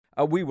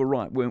We were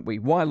right, weren't we?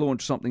 Why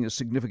launch something as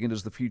significant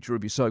as the future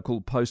of your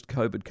so-called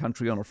post-COVID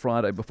country on a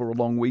Friday before a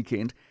long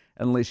weekend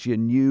unless you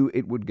knew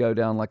it would go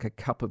down like a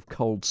cup of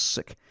cold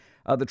sick?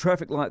 The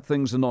traffic light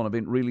thing's a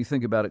non-event, really.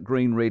 Think about it.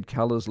 Green, red,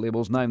 colours,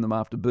 levels. Name them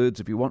after birds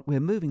if you want. We're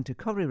moving to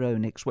Corriero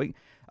next week.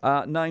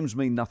 Names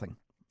mean nothing.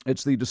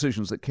 It's the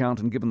decisions that count,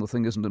 and given the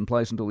thing isn't in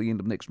place until the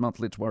end of next month,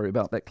 let's worry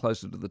about that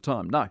closer to the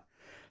time. No.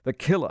 The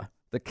killer,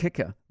 the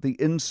kicker, the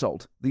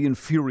insult, the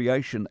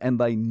infuriation, and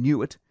they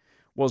knew it,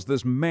 was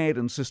this mad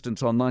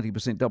insistence on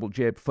 90% double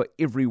jab for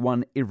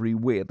everyone,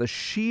 everywhere. The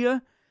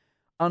sheer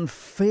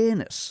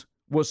unfairness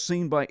was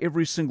seen by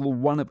every single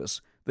one of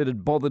us that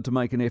had bothered to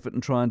make an effort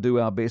and try and do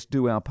our best,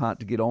 do our part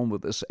to get on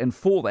with this. And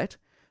for that,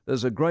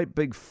 there's a great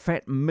big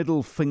fat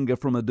middle finger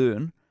from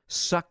Ardern,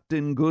 sucked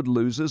in good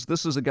losers.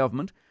 This is a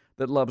government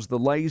that loves the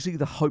lazy,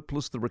 the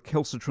hopeless, the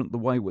recalcitrant, the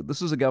wayward.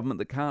 This is a government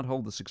that can't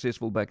hold the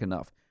successful back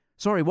enough.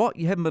 Sorry, what?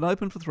 You haven't been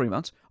open for 3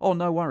 months? Oh,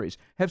 no worries.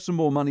 Have some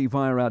more money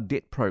via our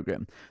debt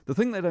program. The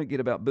thing they don't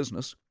get about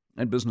business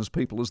and business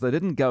people is they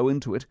didn't go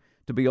into it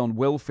to be on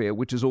welfare,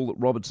 which is all that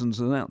Robertson's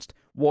announced.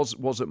 Was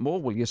it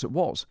more? Well, yes, it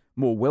was.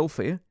 More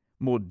welfare,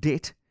 more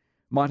debt.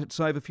 Might it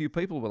save a few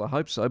people? Well, I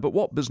hope so. But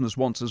what business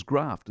wants is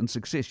graft and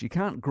success. You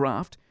can't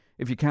graft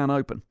if you can't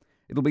open.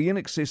 It'll be in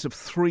excess of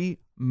 3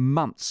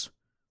 months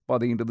by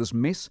the end of this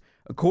mess.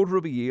 A quarter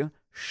of a year,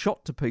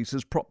 shot to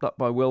pieces, propped up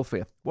by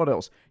welfare. What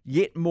else?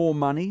 Yet more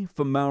money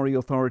for Maori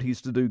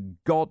authorities to do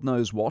God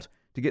knows what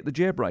to get the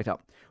jab rate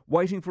up.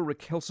 Waiting for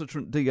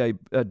recalcitrant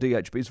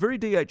DHBs. Very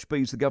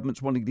DHBs the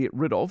government's wanting to get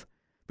rid of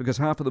because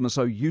half of them are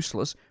so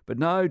useless. But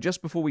no,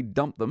 just before we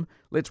dump them,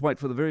 let's wait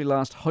for the very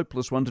last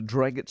hopeless one to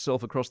drag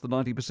itself across the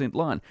 90%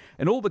 line.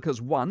 And all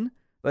because, one,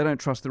 they don't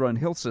trust their own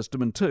health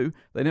system, and two,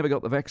 they never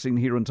got the vaccine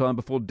here in time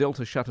before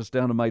Delta shut us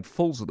down and made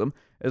fools of them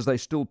as they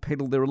still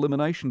peddled their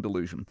elimination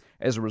delusion.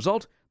 As a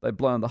result, they've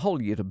blown the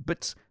whole year to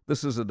bits.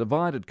 This is a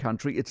divided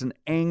country. It's an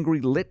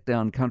angry,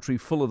 let-down country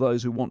full of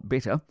those who want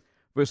better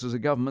versus a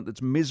government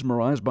that's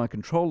mesmerised by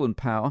control and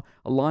power,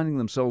 aligning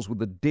themselves with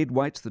the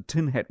deadweights, the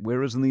tin hat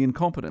wearers and the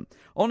incompetent.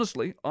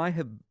 Honestly, I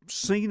have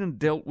seen and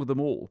dealt with them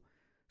all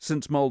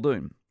since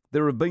Muldoon.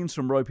 There have been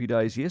some ropey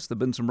days, yes. There have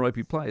been some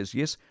ropey players,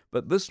 yes.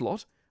 But this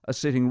lot are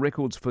setting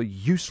records for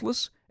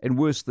useless and,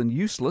 worse than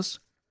useless,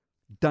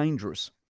 dangerous.